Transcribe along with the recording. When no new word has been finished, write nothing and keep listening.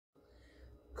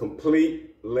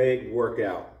complete leg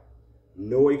workout.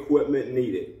 No equipment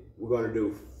needed. We're going to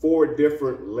do 4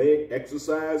 different leg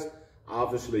exercises.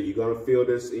 Obviously, you're going to feel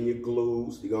this in your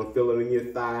glutes. You're going to feel it in your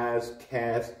thighs,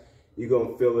 calves. You're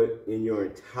going to feel it in your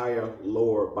entire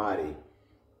lower body.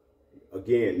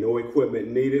 Again, no equipment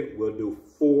needed. We'll do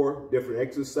 4 different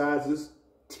exercises,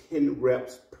 10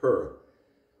 reps per.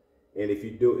 And if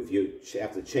you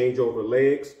have to change over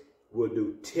legs, we'll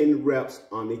do 10 reps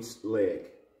on each leg.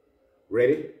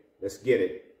 Ready? Let's get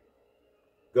it.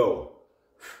 Go.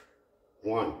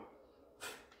 1,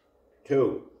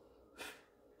 2,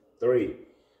 3,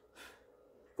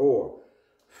 4,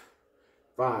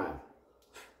 5,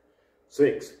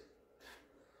 6,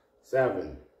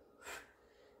 7,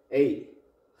 8,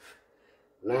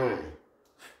 9,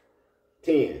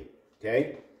 10.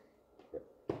 Okay?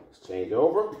 Let's change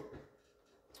over.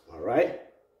 All right.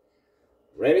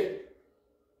 Ready?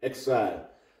 Exercise.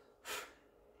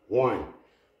 1,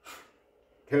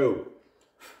 2,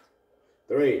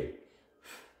 3,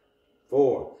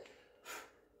 4,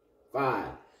 5,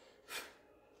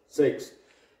 6,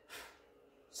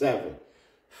 7,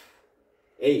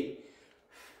 8,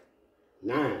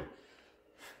 9,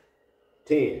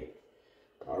 10.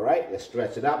 All right, let's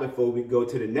stretch it out before we go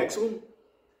to the next one.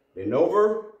 Bend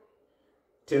over.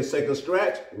 10-second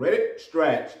stretch. Ready?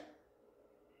 Stretch.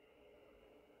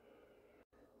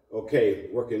 Okay,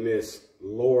 working this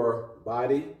lower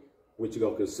body, which is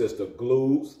going to consist of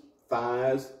glutes,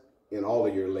 thighs, and all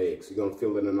of your legs. You're going to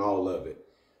feel it in all of it.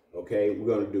 Okay,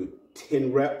 we're going to do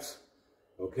 10 reps.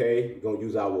 Okay, we're going to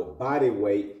use our body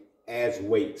weight as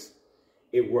weights.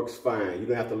 It works fine. You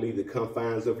don't have to leave the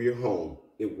confines of your home.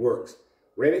 It works.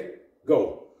 Ready?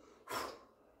 Go.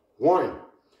 1,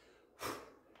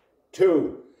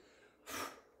 2,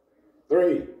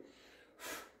 3,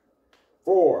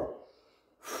 4,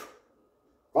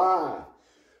 5,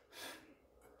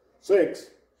 6,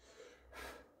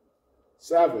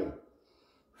 7,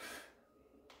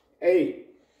 8,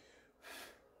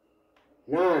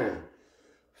 9,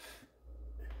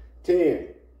 10.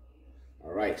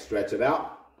 All right, stretch it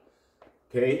out.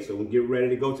 Okay, so we'll get ready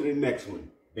to go to the next one.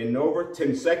 Bend over,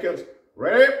 10 seconds.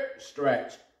 Ready?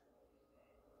 Stretch.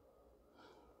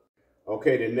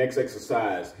 Okay, the next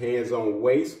exercise, hands on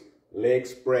waist, legs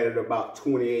spread at about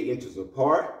 28 inches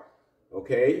apart.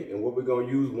 Okay, and what we're going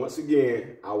to use, once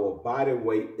again, our body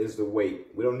weight is the weight.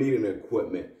 We don't need any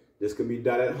equipment. This can be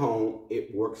done at home.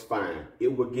 It works fine.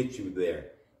 It will get you there.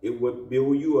 It will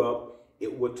build you up.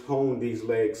 It will tone these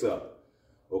legs up.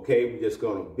 Okay, we're just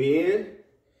going to bend,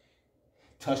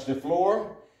 touch the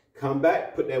floor, come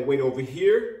back, put that weight over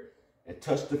here, and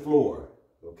touch the floor.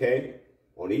 Okay,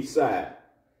 on each side.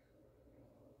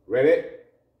 Ready?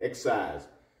 Exercise.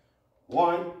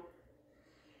 1,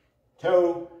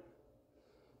 2,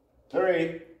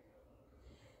 3,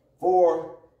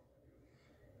 4,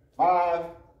 5,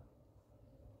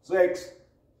 6,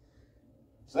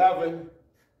 7,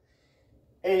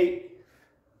 8,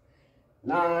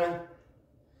 9,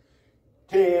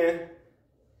 10,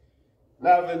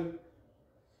 11,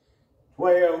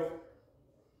 12,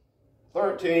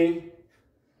 13,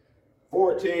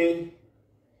 14,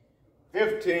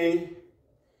 15,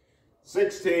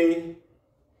 16,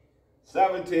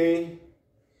 17,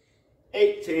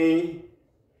 18,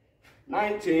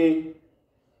 19,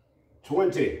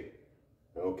 20.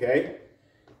 Okay?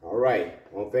 All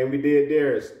right. One thing we did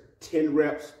there is 10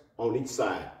 reps on each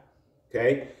side.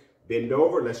 Okay? Bend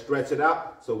over. Let's stretch it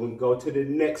out so we can go to the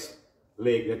next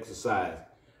leg exercise.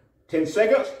 10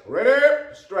 seconds.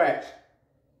 Ready? Stretch.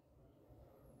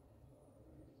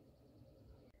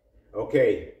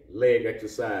 Okay. Leg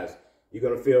exercise. You're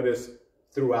going to feel this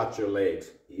throughout your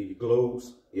legs, your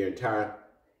glutes, your entire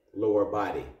lower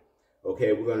body.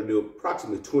 Okay, we're going to do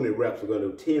approximately 20 reps. We're going to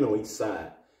do 10 on each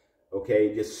side.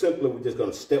 Okay, just simply, we're just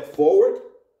going to step forward.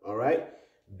 All right,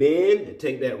 bend and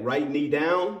take that right knee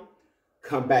down.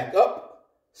 Come back up,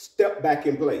 step back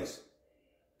in place.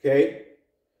 Okay,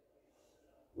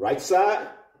 right side,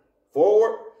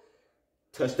 forward,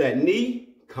 touch that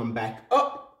knee, come back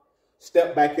up,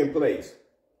 step back in place.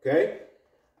 Okay,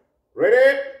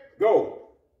 ready, go.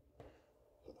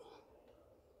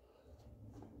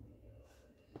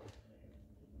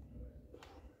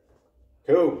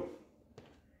 2,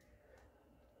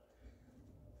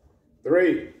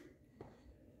 3,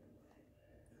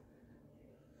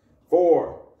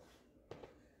 4,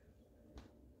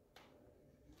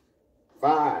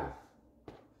 5,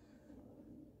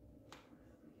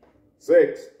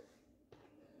 6,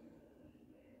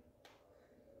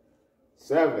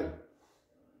 7,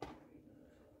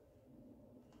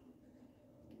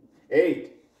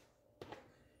 8,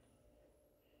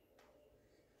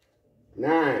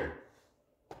 9,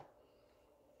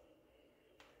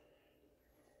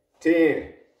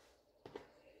 10,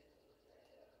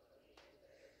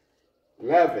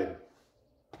 11,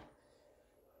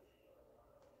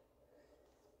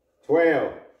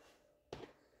 12,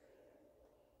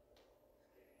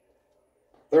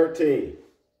 13,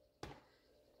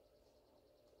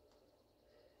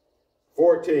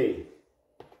 14,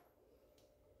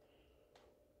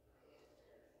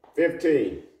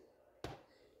 15,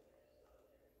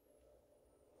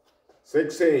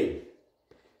 16,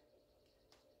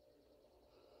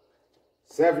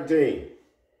 17,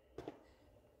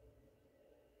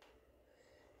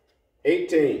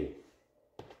 18,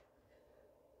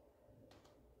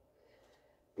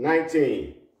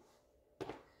 19,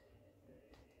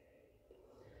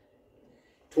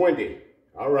 20.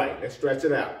 All right, let's stretch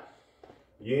it out.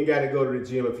 You ain't got to go to the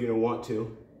gym if you don't want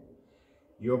to.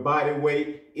 Your body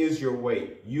weight is your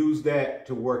weight. Use that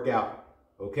to work out,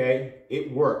 okay?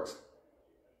 It works.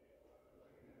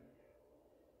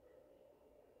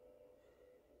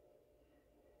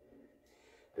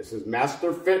 This is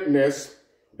Master Fitness,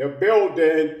 the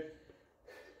building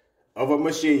of a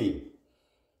machine.